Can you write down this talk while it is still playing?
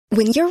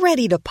When you're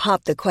ready to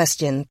pop the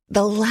question,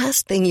 the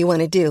last thing you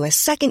want to do is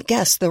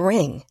second-guess the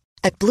ring.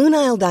 At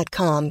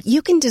BlueNile.com,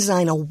 you can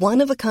design a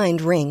one-of-a-kind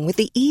ring with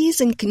the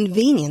ease and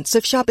convenience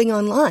of shopping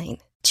online.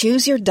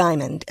 Choose your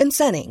diamond and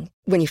setting.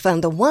 When you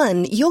find the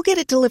one, you'll get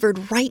it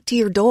delivered right to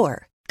your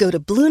door. Go to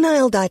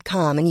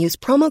BlueNile.com and use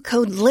promo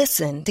code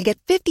LISTEN to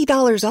get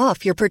 $50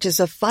 off your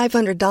purchase of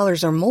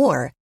 $500 or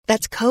more.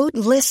 That's code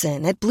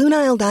LISTEN at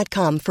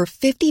BlueNile.com for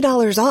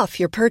 $50 off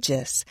your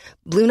purchase.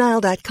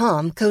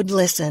 BlueNile.com, code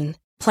LISTEN.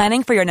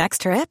 Planning for your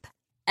next trip?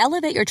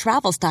 Elevate your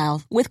travel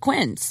style with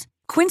Quince.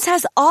 Quince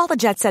has all the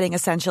jet-setting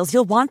essentials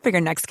you'll want for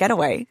your next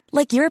getaway,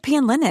 like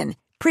European linen,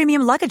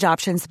 premium luggage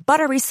options,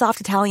 buttery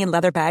soft Italian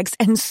leather bags,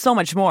 and so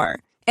much more.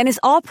 And is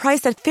all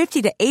priced at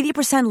 50 to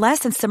 80% less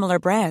than similar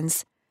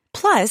brands.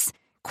 Plus,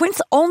 Quince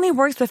only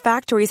works with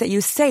factories that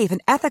use safe and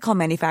ethical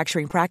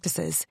manufacturing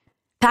practices.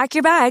 Pack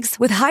your bags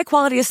with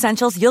high-quality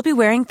essentials you'll be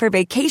wearing for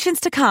vacations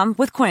to come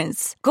with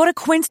Quince. Go to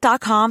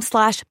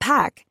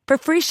quince.com/pack for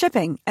free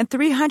shipping and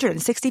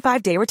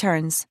 365-day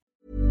returns.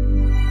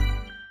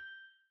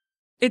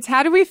 It's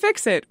How Do We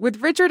Fix It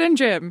with Richard and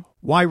Jim.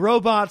 Why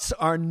robots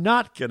are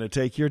not going to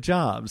take your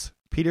jobs.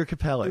 Peter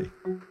Capelli.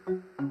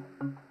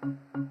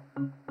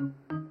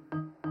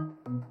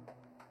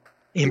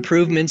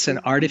 Improvements in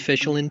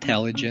artificial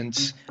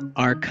intelligence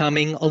are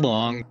coming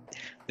along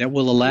that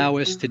will allow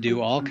us to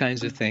do all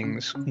kinds of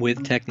things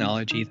with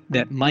technology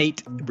that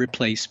might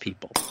replace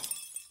people.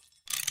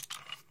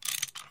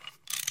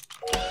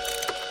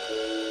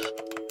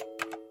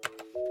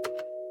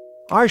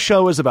 Our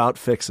show is about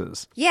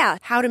fixes. Yeah,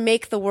 how to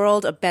make the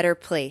world a better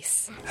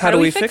place. How do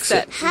we fix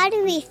it? How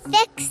do we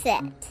fix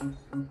it?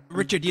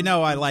 Richard, you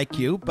know I like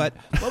you, but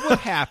what would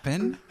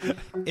happen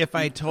if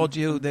I told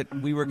you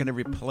that we were going to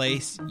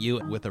replace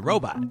you with a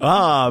robot?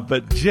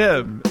 But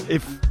Jim,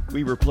 if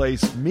we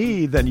replace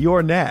me, then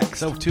you're next.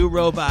 So two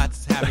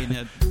robots having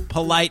a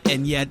polite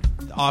and yet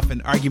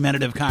often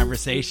argumentative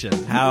conversation.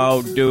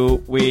 How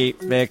do we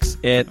fix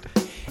it?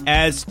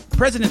 As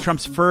President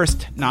Trump's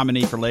first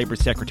nominee for Labor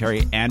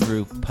Secretary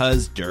Andrew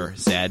Puzder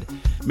said,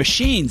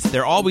 machines,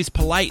 they're always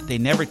polite. They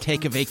never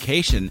take a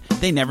vacation.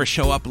 They never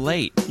show up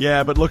late.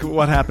 Yeah, but look at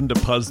what happened to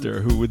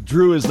Puzder, who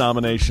withdrew his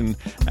nomination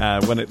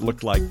when it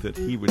looked like that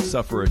he would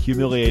suffer a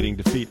humiliating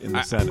defeat in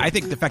the Senate. I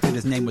think the fact that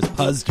his name was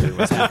Puzder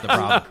was half the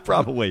problem.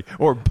 Probably.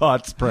 Or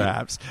Butts,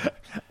 perhaps.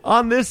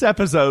 On this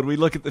episode, we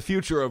look at the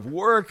future of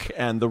work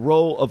and the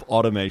role of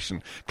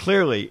automation.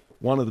 Clearly,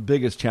 one of the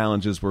biggest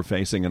challenges we're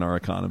facing in our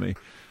economy.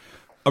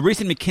 A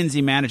recent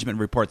McKinsey management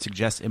report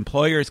suggests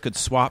employers could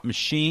swap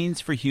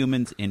machines for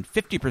humans in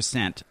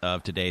 50%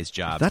 of today's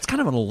jobs. That's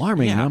kind of an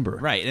alarming number.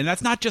 Right, and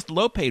that's not just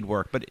low-paid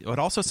work, but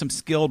also some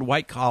skilled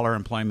white-collar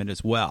employment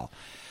as well.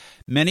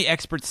 Many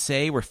experts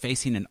say we're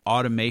facing an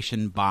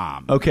automation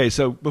bomb. Okay,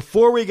 so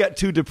before we get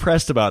too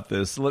depressed about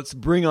this, let's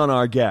bring on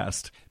our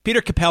guest.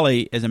 Peter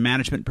Capelli is a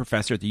management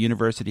professor at the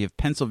University of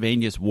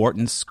Pennsylvania's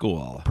Wharton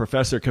School.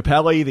 Professor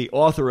Capelli, the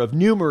author of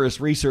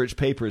numerous research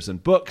papers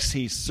and books.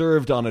 He's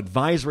served on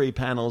advisory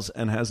panels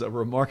and has a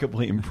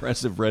remarkably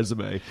impressive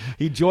resume.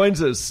 He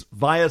joins us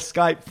via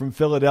Skype from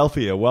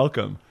Philadelphia.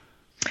 Welcome.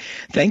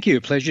 Thank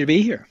you. Pleasure to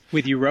be here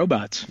with you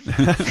robots.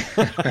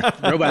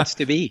 Robots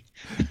to be.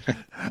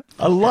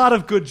 A lot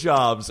of good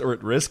jobs are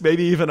at risk,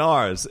 maybe even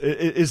ours.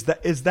 Is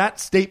that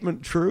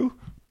statement true?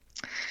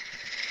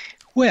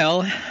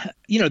 Well,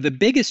 the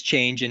biggest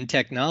change in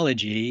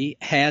technology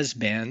has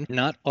been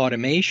not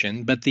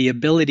automation, but the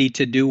ability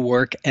to do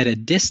work at a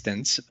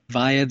distance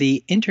via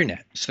the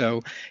internet.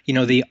 So,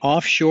 the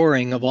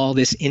offshoring of all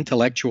this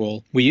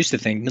we used to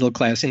think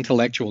middle-class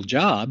intellectual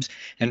jobs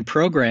and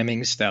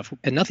programming stuff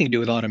had nothing to do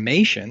with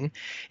automation.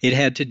 It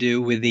had to do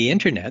with the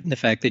internet and the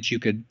fact that you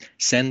could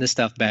send the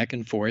stuff back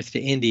and forth to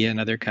India and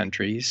other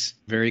countries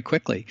very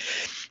quickly.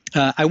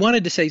 I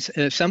wanted to say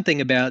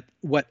something about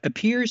what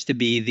appears to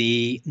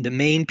be the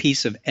main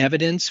piece of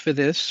evidence for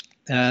this,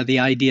 the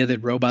idea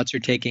that robots are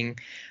taking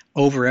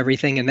over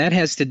everything, and that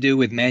has to do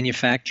with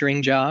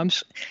manufacturing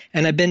jobs.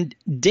 And I've been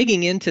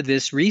digging into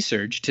this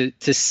research to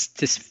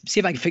see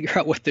if I can figure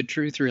out what the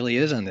truth really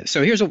is on this.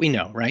 So here's what we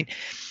know, right?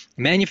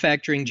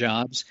 Manufacturing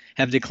jobs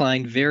have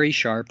declined very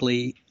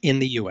sharply in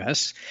the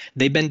U.S.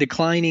 They've been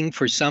declining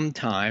for some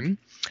time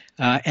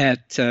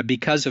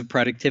because of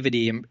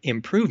productivity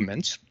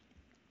improvements.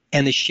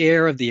 And the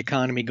share of the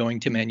economy going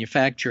to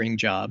manufacturing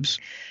jobs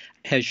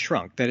has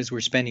shrunk. That is,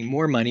 we're spending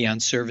more money on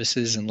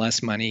services and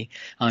less money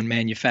on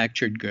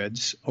manufactured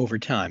goods over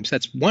time. So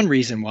that's one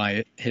reason why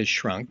it has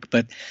shrunk,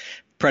 but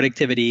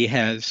productivity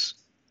has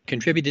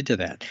contributed to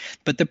that.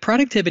 But the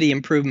productivity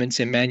improvements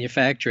in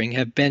manufacturing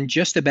have been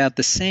just about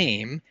the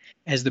same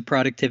as the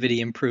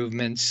productivity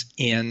improvements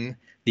in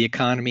the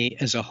economy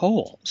as a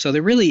whole. So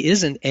there really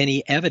isn't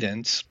any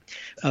evidence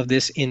of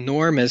this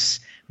enormous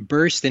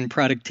burst in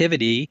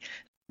productivity.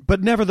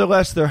 But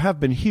nevertheless, there have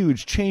been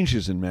huge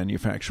changes in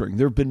manufacturing.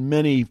 There have been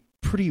many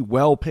pretty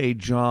well-paid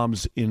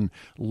jobs in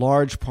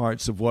large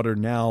parts of what are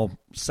now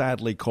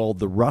sadly called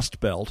the Rust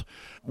Belt,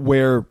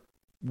 where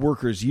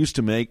workers used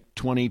to make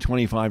 $20,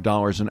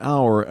 $25 an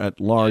hour at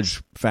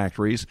large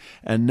factories,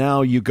 and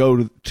now you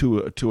go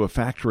to a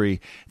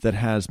factory that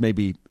has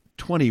maybe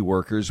 20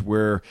 workers,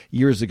 where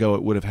years ago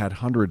it would have had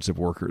hundreds of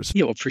workers.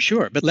 Yeah, well, for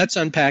sure. But let's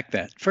unpack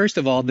that. First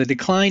of all, the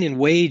decline in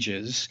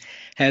wages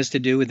has to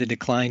do with the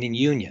decline in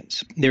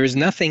unions. There is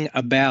nothing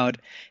about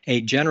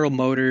a General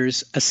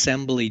Motors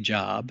assembly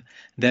job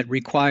that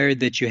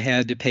required that you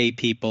had to pay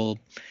people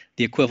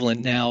the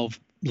equivalent now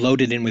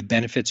loaded in with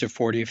benefits of $40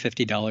 or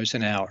 $50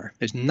 an hour.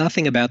 There's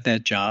nothing about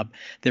that job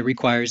that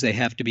requires they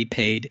have to be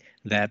paid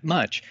that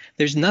much.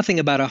 There's nothing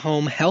about a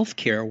home health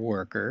care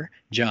worker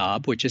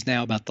job, which is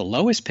now about the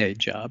lowest paid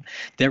job,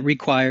 that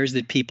requires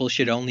that people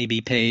should only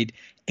be paid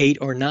 $8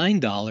 or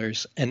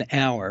 $9 an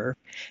hour.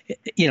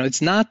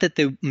 It's not that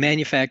the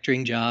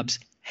manufacturing jobs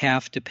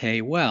have to pay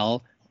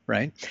well,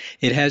 right?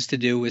 It has to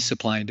do with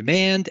supply and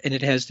demand, and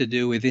it has to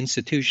do with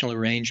institutional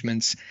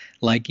arrangements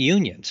like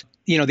unions.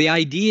 The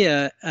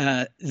idea,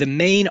 the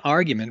main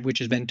argument, which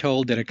has been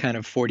told at a kind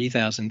of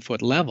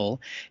 40,000-foot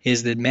level,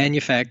 is that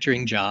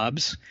manufacturing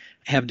jobs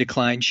have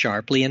declined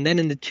sharply. And then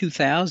in the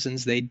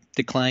 2000s, they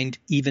declined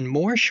even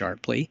more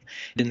sharply,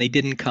 and they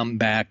didn't come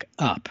back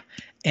up.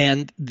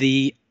 And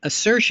the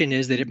assertion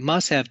is that it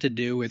must have to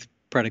do with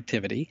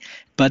productivity,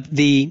 but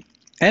the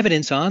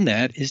evidence on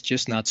that is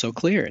just not so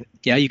clear.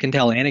 Yeah, you can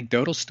tell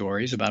anecdotal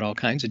stories about all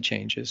kinds of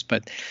changes,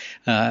 but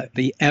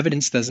the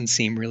evidence doesn't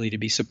seem really to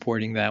be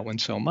supporting that one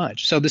so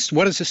much. So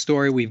what is the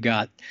story we've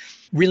got?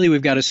 Really,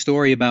 we've got a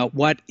story about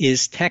what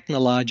is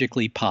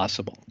technologically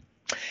possible.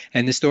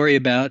 And the story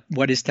about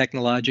what is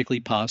technologically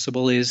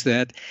possible is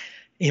that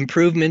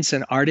improvements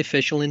in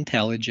artificial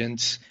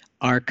intelligence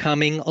are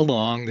coming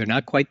along. They're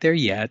not quite there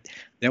yet,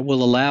 that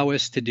will allow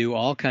us to do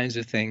all kinds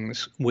of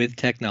things with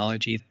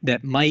technology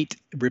that might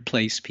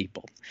replace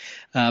people.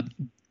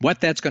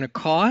 What that's going to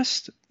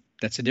cost,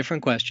 that's a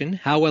different question.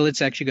 How well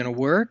it's actually going to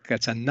work,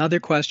 that's another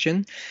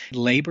question.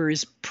 Labor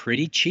is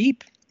pretty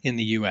cheap in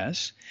the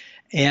U.S.,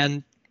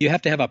 and you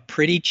have to have a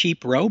pretty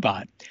cheap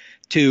robot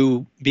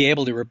to be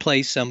able to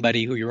replace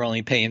somebody who you're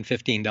only paying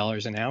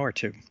 $15 an hour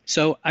to.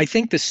 So I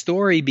think the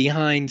story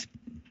behind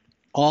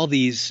all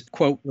these,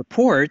 quote,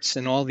 reports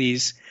and all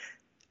these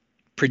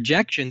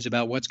projections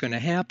about what's going to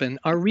happen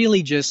are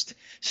really just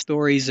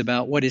stories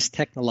about what is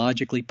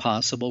technologically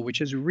possible,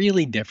 which is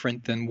really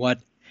different than what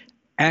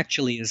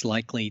actually is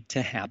likely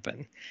to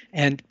happen.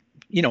 And,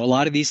 a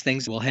lot of these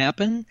things will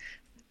happen.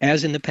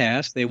 As in the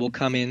past, they will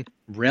come in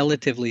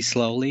relatively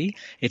slowly.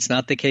 It's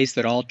not the case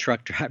that all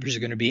truck drivers are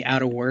going to be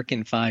out of work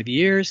in 5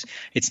 years.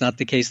 It's not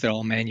the case that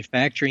all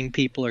manufacturing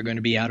people are going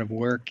to be out of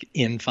work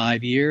in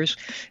 5 years.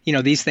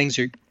 These things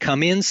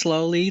come in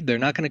slowly. They're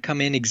not going to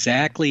come in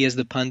exactly as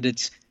the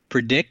pundits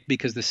predict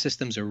because the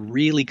systems are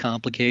really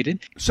complicated.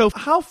 So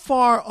how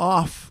far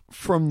off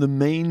from the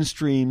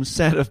mainstream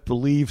set of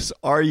beliefs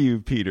are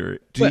you, Peter?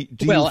 Do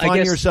you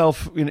find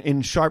yourself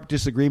in sharp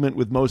disagreement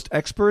with most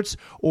experts,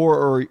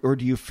 or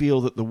do you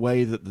feel that the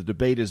way that the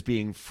debate is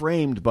being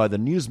framed by the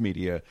news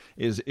media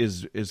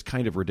is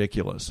kind of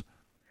ridiculous?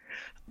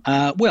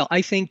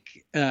 I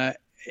think the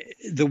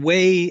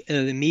way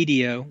the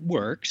media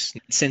works,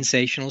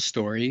 sensational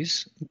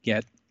stories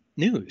get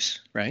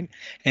news, right?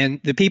 And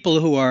the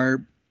people who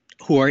are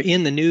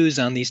in the news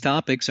on these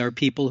topics are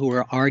people who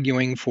are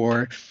arguing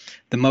for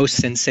the most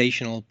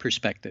sensational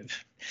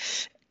perspective.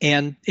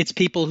 And it's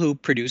people who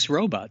produce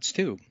robots,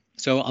 too.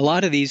 So a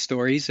lot of these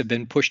stories have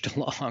been pushed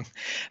along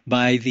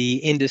by the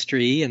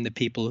industry and the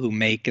people who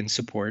make and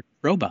support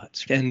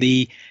robots. And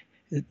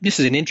this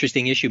is an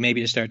interesting issue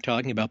maybe to start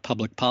talking about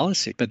public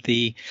policy, but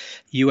the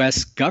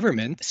U.S.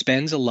 government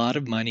spends a lot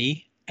of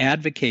money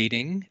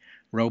advocating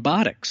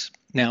robotics.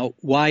 Now,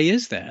 why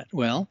is that?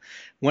 Well,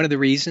 one of the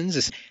reasons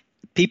is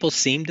people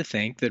seem to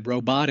think that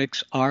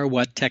robotics are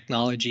what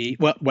technology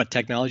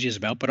is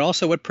about, but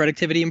also what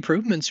productivity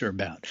improvements are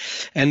about.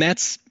 And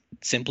that's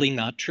simply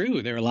not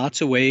true. There are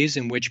lots of ways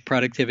in which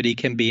productivity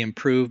can be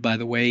improved by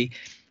the way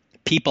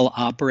people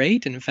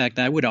operate. And in fact,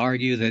 I would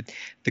argue that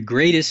the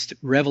greatest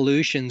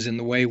revolutions in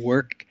the way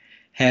work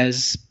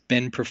has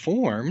been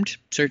performed,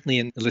 certainly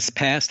in this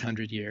past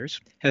 100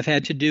 years, have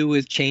had to do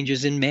with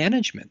changes in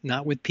management,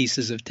 not with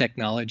pieces of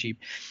technology.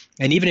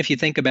 And even if you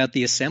think about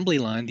the assembly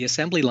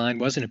line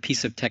wasn't a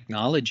piece of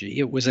technology.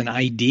 It was an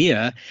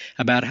idea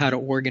about how to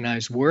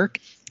organize work.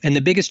 And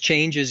the biggest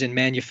changes in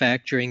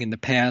manufacturing in the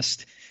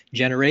past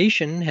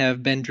generation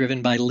have been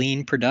driven by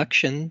lean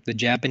production, the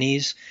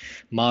Japanese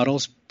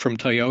models from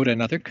Toyota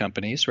and other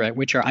companies, right,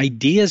 which are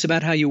ideas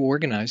about how you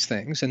organize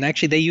things. And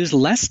actually, they use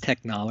less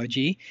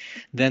technology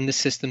than the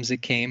systems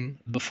that came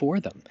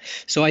before them.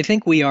 So I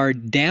think we are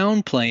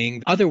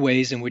downplaying other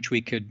ways in which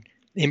we could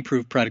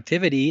improve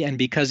productivity. And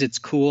because it's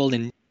cool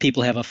and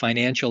people have a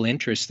financial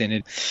interest in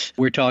it,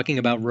 we're talking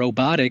about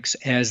robotics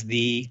as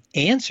the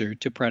answer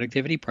to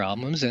productivity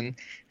problems. And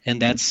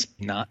that's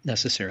not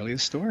necessarily the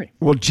story.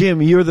 Well,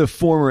 Jim, you're the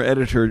former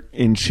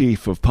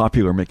editor-in-chief of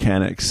Popular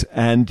Mechanics,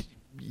 and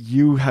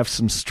you have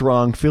some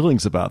strong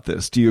feelings about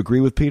this. Do you agree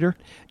with Peter?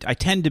 I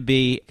tend to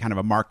be kind of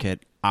a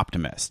market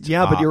optimist.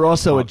 Yeah, but you're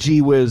also a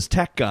gee whiz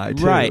tech guy,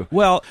 too. Right.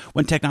 Well,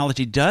 when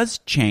technology does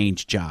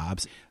change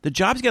jobs, the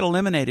jobs get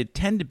eliminated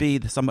tend to be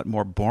the somewhat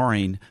more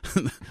boring,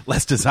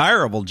 less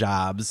desirable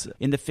jobs.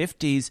 In the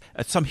 50s,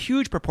 some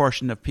huge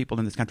proportion of people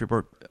in this country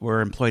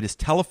were employed as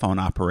telephone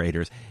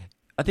operators.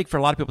 I think for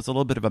a lot of people, it's a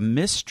little bit of a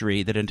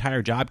mystery that an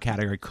entire job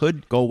category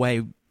could go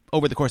away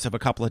over the course of a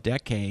couple of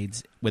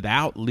decades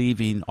without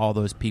leaving all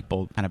those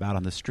people kind of out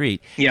on the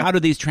street. Yeah. How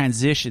do these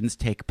transitions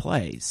take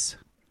place?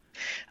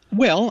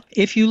 Well,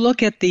 if you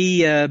look at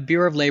the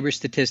Bureau of Labor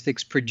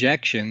Statistics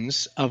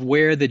projections of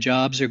where the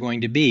jobs are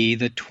going to be,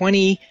 the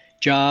 20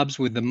 jobs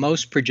with the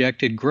most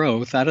projected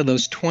growth, out of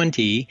those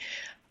 20,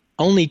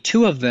 only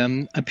 2 of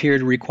them appear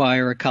to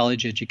require a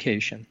college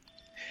education.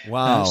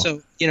 Wow.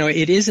 So,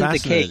 it isn't the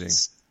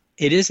case.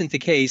 It isn't the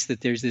case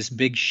that there's this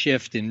big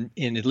shift in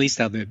at least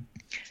how the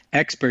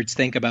experts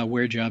think about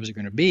where jobs are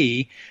going to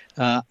be,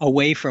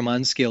 away from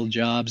unskilled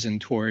jobs and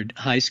toward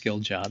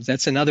high-skilled jobs.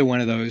 That's another one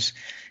of those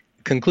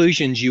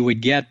conclusions you would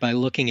get by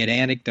looking at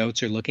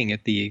anecdotes or looking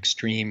at the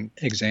extreme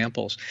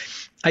examples.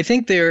 I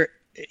think there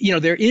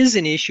is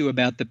an issue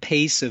about the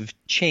pace of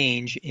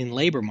change in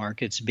labor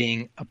markets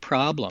being a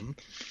problem,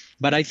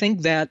 but I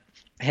think that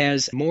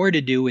has more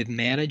to do with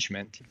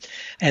management,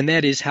 and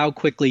that is how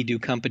quickly do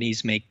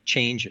companies make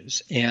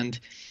changes. And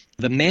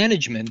the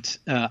management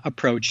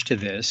approach to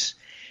this,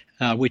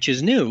 which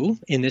is new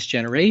in this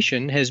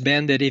generation, has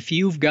been that if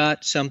you've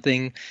got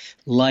something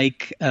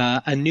like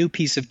a new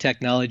piece of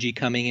technology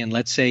coming in,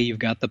 let's say you've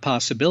got the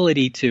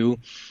possibility to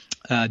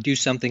do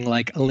something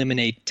like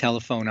eliminate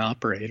telephone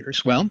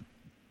operators. Well,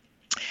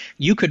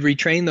 you could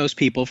retrain those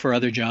people for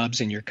other jobs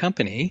in your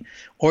company,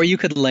 or you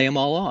could lay them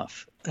all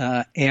off.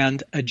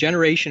 And a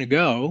generation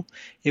ago,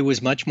 it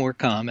was much more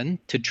common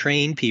to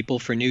train people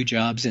for new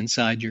jobs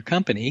inside your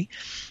company.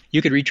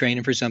 You could retrain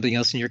them for something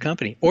else in your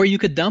company, or you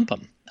could dump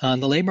them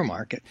on the labor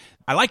market.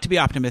 I like to be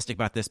optimistic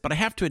about this, but I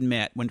have to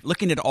admit, when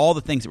looking at all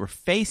the things that we're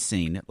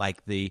facing,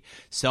 like the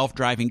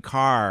self-driving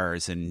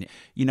cars and,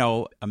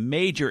 a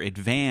major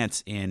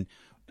advance in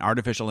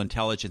artificial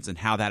intelligence and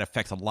how that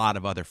affects a lot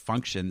of other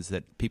functions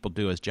that people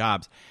do as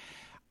jobs,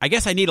 I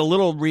guess I need a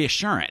little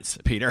reassurance,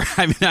 Peter.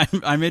 I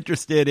mean, I'm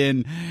interested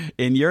in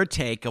your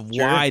take of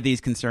why these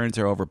concerns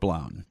are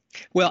overblown.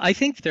 Well, I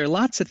think there are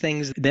lots of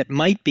things that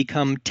might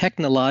become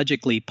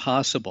technologically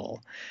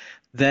possible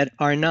that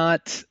are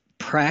not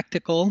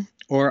practical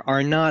or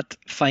are not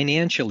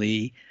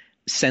financially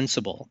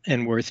sensible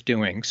and worth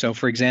doing. So,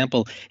 for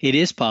example, it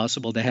is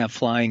possible to have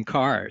flying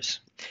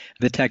cars.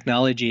 The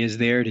technology is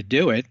there to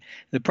do it.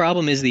 The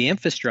problem is the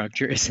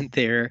infrastructure isn't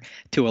there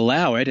to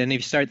allow it. And if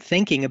you start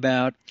thinking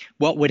about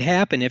what would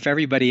happen if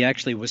everybody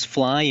actually was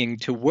flying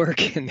to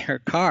work in their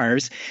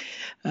cars,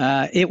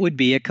 it would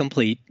be a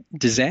complete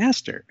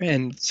disaster.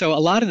 And so a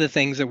lot of the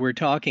things that we're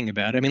talking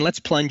about, let's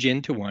plunge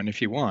into one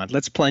if you want.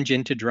 Let's plunge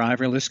into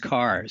driverless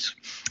cars.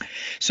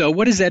 So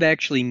what does that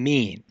actually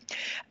mean?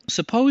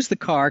 Suppose the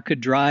car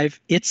could drive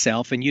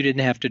itself and you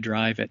didn't have to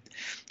drive it.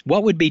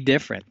 What would be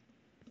different?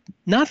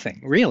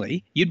 Nothing,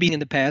 really. You'd be in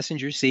the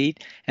passenger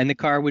seat and the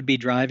car would be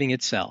driving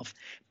itself.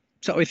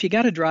 So if you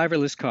got a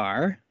driverless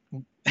car,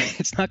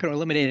 it's not going to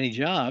eliminate any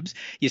jobs.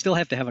 You still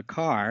have to have a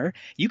car.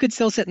 You could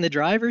still sit in the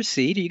driver's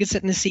seat, or you could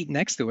sit in the seat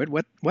next to it.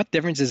 What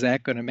difference is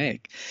that going to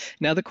make?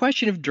 Now, the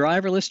question of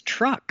driverless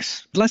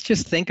trucks. Let's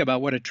just think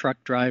about what a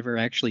truck driver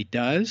actually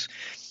does.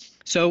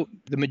 So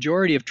the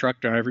majority of truck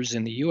drivers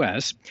in the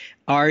U.S.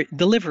 are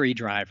delivery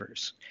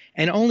drivers,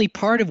 and only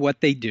part of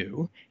what they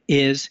do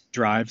is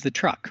drive the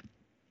truck.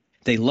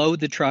 They load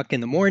the truck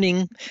in the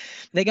morning.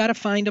 They got to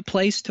find a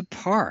place to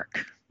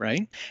park,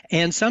 right?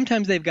 And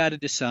sometimes they've got to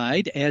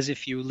decide, as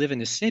if you live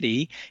in a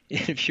city,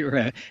 if you're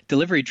a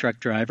delivery truck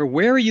driver,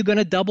 where are you going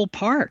to double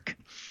park?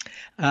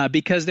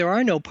 Because there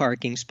are no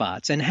parking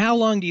spots. And how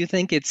long do you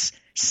think it's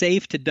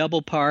safe to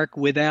double park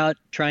without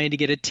trying to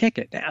get a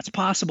ticket? Now, it's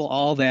possible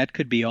all that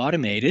could be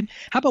automated.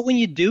 How about when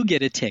you do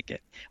get a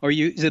ticket, or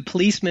the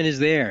policeman is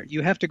there?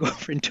 You have to go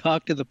over and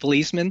talk to the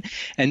policeman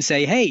and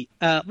say, hey,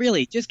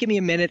 really, just give me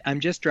a minute. I'm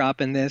just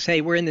dropping this.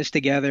 Hey, we're in this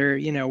together.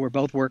 We're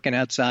both working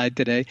outside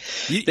today.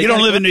 You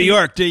don't live in New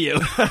York, do you?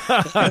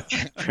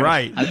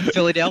 Right. I'm in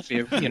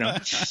Philadelphia,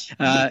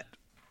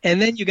 And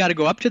then you got to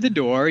go up to the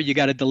door. You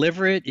got to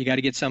deliver it. You got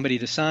to get somebody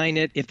to sign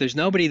it. If there's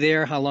nobody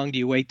there, how long do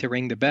you wait to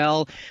ring the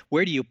bell?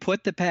 Where do you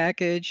put the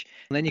package?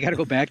 And then you got to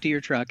go back to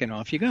your truck and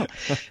off you go.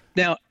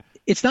 Now,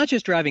 it's not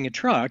just driving a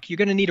truck. You're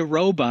going to need a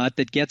robot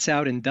that gets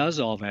out and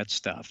does all that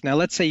stuff. Now,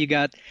 let's say you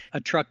got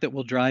a truck that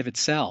will drive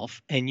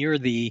itself and you're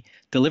the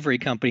delivery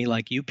company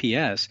like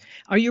UPS.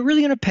 Are you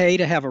really going to pay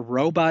to have a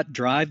robot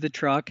drive the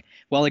truck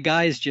while a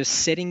guy is just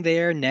sitting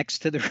there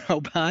next to the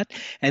robot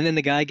and then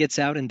the guy gets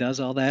out and does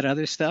all that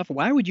other stuff?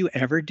 Why would you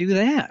ever do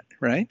that,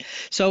 right?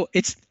 So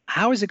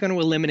how is it going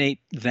to eliminate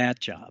that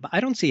job? I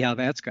don't see how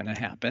that's going to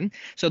happen.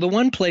 So the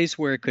one place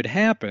where it could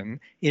happen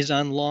is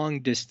on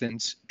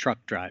long-distance truck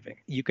driving.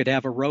 You could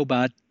have a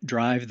robot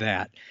drive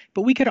that.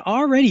 But we could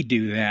already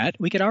do that.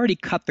 We could already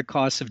cut the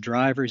cost of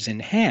drivers in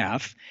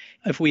half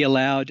if we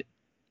allowed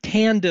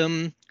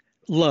tandem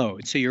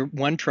load. So you're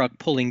one truck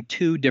pulling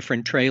two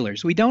different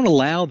trailers. We don't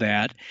allow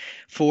that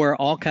for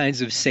all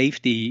kinds of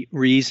safety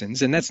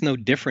reasons. And that's no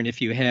different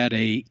if you had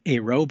a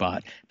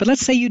robot. But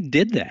let's say you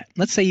did that.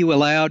 Let's say you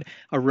allowed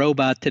a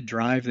robot to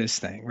drive this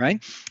thing,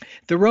 right?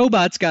 The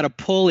robot's got to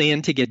pull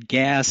in to get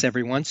gas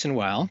every once in a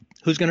while.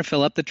 Who's going to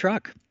fill up the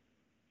truck?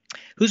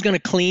 Who's going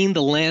to clean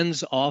the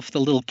lens off the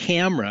little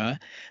camera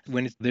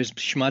when there's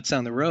schmutz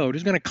on the road?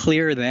 Who's going to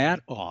clear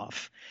that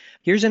off?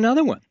 Here's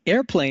another one.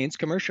 Airplanes,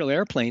 commercial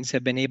airplanes,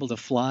 have been able to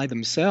fly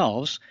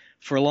themselves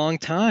for a long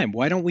time.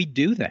 Why don't we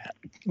do that?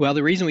 Well,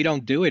 the reason we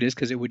don't do it is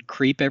because it would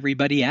creep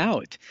everybody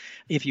out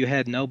if you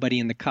had nobody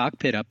in the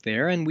cockpit up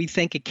there. And we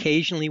think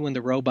occasionally when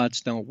the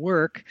robots don't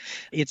work,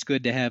 it's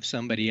good to have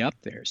somebody up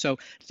there. So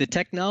the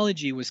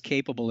technology was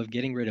capable of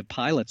getting rid of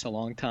pilots a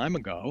long time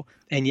ago,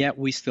 and yet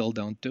we still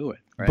don't do it.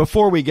 Right?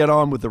 Before we get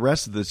on with the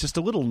rest of this, just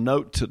a little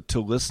note to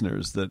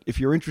listeners that if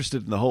you're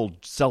interested in the whole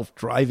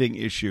self-driving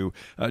issue,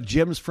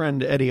 Jim's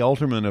friend Eddie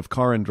Alterman of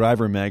Car and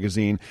Driver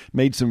magazine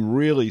made some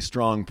really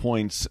strong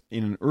points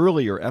in an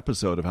earlier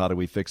episode of How Do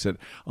We Fix It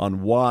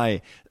on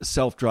why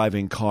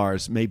self-driving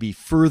cars may be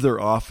further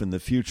off in the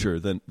future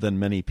than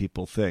many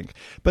people think.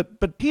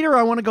 But Peter,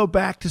 I want to go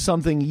back to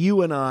something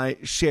you and I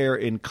share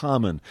in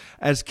common.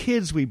 As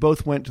kids, we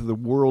both went to the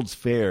World's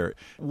Fair.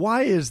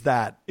 Why is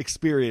that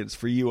experience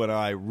for you and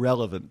I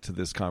relevant to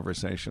this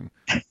conversation?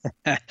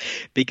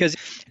 Because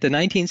the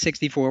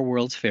 1964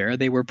 World's Fair,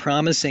 they were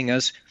promising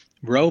us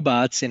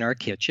robots in our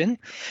kitchen,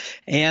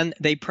 and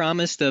they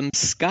promised them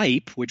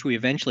Skype, which we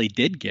eventually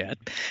did get.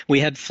 We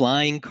had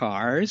flying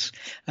cars.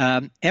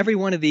 Every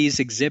one of these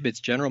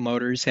exhibits, General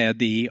Motors had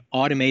the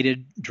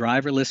automated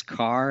driverless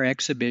car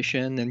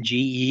exhibition, and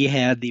GE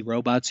had the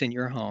robots in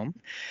your home.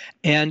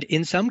 And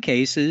in some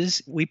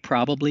cases, we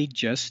probably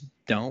just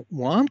don't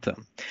want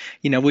them.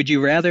 Would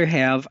you rather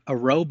have a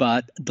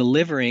robot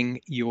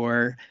delivering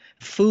your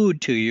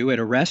food to you at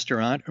a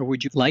restaurant, or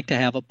would you like to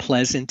have a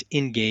pleasant,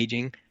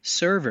 engaging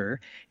server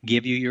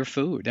give you your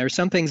food? There are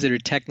some things that are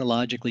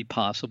technologically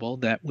possible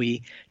that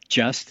we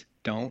just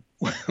don't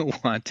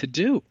want to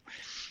do.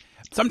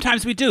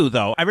 Sometimes we do,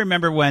 though. I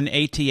remember when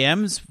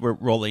ATMs were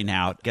rolling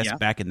out,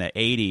 back in the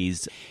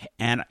 80s,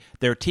 and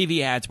their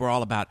TV ads were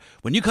all about,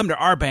 when you come to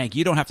our bank,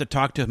 you don't have to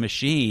talk to a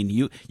machine.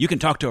 You can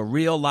talk to a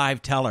real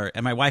live teller.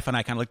 And my wife and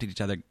I kind of looked at each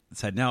other and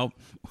said, no,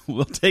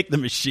 we'll take the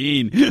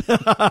machine.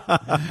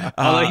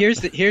 Although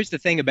here's the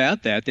thing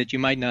about that you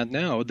might not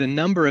know. The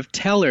number of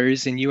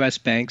tellers in U.S.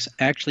 banks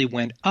actually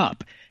went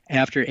up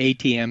after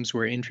ATMs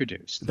were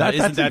introduced.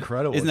 That's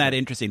incredible. Isn't that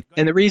interesting?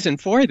 And the reason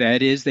for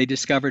that is they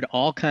discovered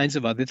all kinds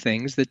of other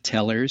things that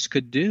tellers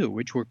could do,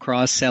 which were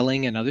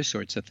cross-selling and other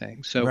sorts of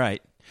things. So, right.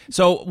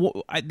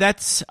 So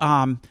that's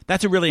a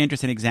really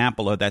interesting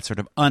example of that sort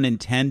of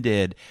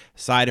unintended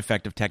side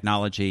effect of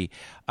technology.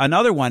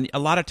 Another one, a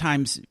lot of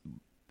times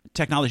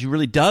technology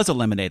really does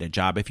eliminate a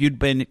job. If you'd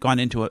gone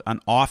into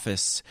an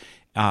office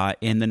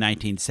in the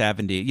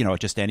 1970s,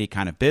 just any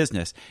kind of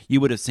business, you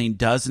would have seen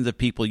dozens of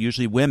people,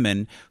 usually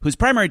women, whose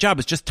primary job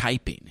is just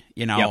typing,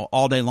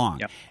 all day long.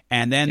 Yep.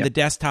 And then the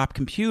desktop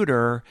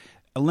computer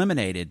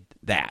eliminated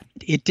that.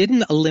 It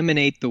didn't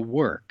eliminate the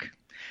work.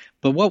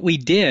 But what we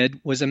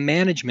did was a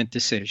management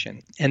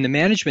decision. And the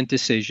management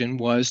decision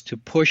was to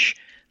push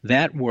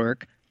that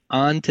work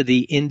onto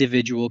the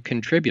individual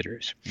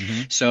contributors.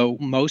 Mm-hmm. So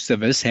most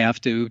of us have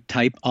to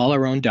type all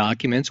our own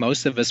documents.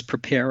 Most of us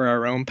prepare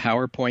our own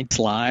PowerPoint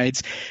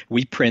slides.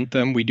 We print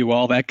them. We do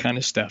all that kind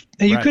of stuff.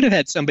 And you could have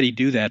had somebody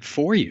do that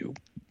for you.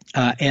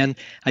 And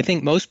I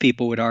think most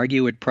people would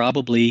argue it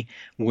probably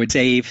would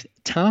save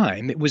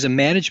time. It was a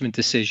management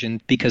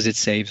decision because it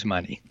saves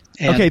money.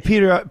 Okay,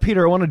 Peter,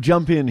 I want to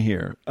jump in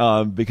here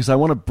because I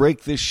want to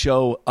break this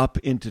show up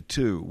into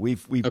two.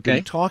 We've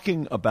been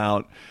talking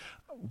about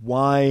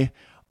why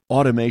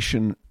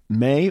automation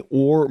may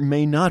or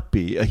may not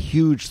be a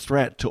huge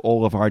threat to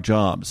all of our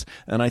jobs.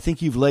 And I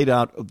think you've laid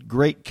out a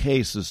great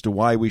case as to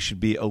why we should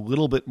be a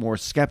little bit more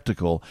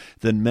skeptical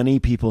than many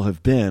people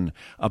have been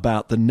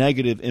about the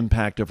negative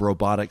impact of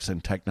robotics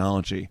and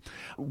technology.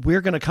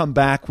 We're going to come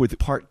back with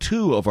part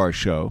 2 of our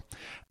show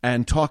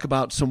and talk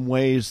about some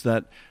ways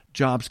that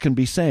jobs can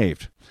be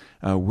saved.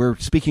 We're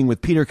speaking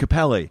with Peter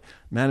Capelli,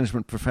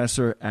 management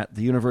professor at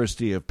the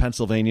University of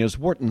Pennsylvania's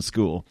Wharton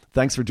School.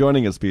 Thanks for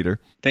joining us, Peter.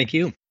 Thank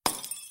you.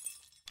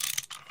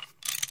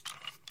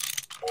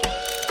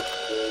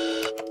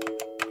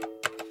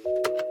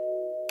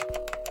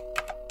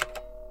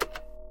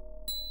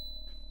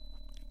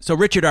 So,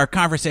 Richard, our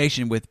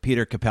conversation with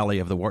Peter Capelli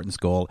of the Wharton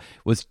School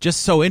was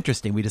just so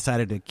interesting. We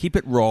decided to keep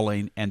it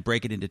rolling and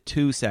break it into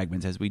 2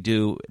 segments, as we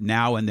do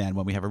now and then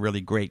when we have a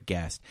really great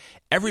guest.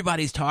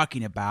 Everybody's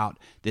talking about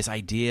this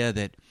idea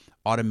that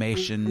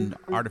automation,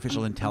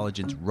 artificial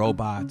intelligence,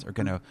 robots are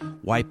going to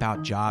wipe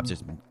out jobs.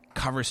 There's been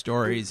cover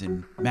stories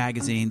in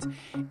magazines.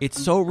 It's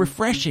so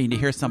refreshing to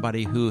hear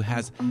somebody who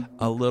has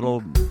a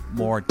little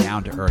more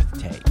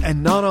down-to-earth take.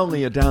 And not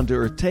only a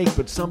down-to-earth take,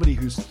 but somebody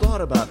who's thought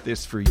about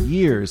this for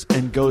years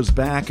and goes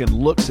back and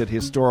looks at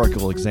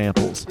historical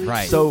examples.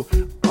 Right. So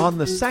on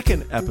the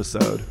second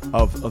episode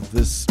of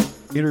this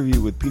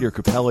interview with Peter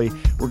Capelli.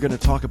 We're going to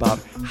talk about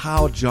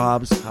how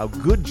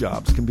good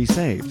jobs can be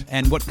saved.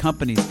 And what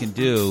companies can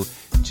do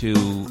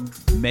to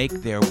make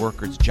their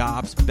workers'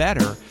 jobs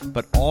better,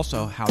 but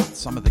also how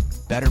some of the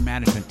better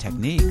management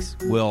techniques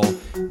will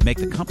make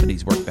the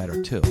companies work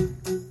better too.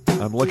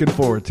 I'm looking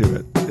forward to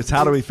it. It's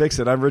How Do We Fix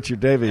It? I'm Richard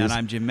Davies. And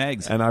I'm Jim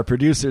Meigs. And our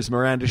producer's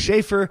Miranda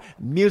Schaefer.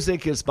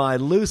 Music is by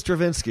Lou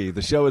Stravinsky.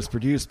 The show is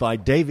produced by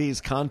Davies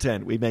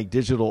Content. We make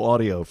digital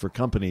audio for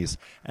companies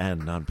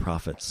and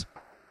nonprofits.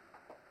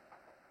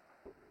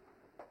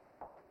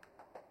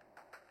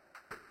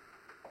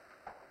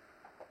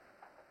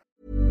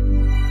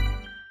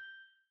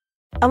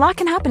 A lot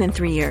can happen in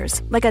 3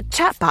 years, like a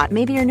chatbot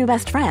may be your new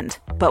best friend.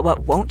 But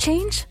what won't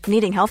change?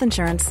 Needing health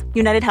insurance.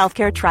 United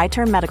Healthcare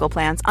Tri-Term Medical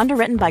Plans,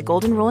 underwritten by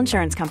Golden Rule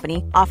Insurance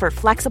Company, offer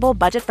flexible,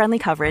 budget-friendly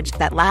coverage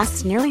that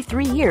lasts nearly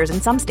 3 years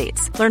in some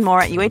states. Learn more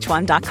at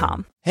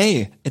uh1.com.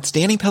 Hey, it's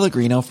Danny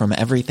Pellegrino from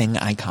Everything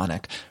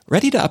Iconic.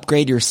 Ready to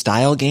upgrade your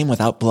style game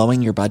without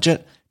blowing your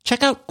budget?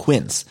 Check out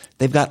Quince.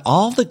 They've got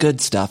all the good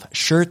stuff,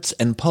 shirts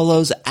and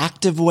polos,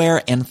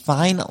 activewear, and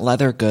fine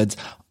leather goods,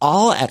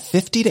 all at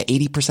 50 to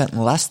 80%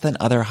 less than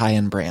other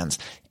high-end brands.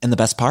 And the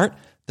best part?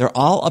 They're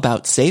all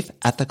about safe,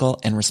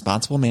 ethical, and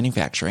responsible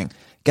manufacturing.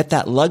 Get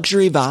that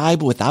luxury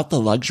vibe without the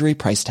luxury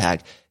price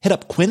tag. Hit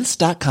up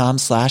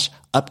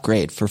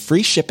quince.com/upgrade for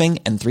free shipping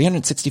and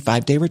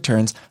 365-day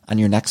returns on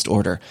your next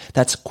order.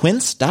 That's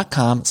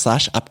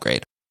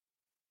quince.com/upgrade.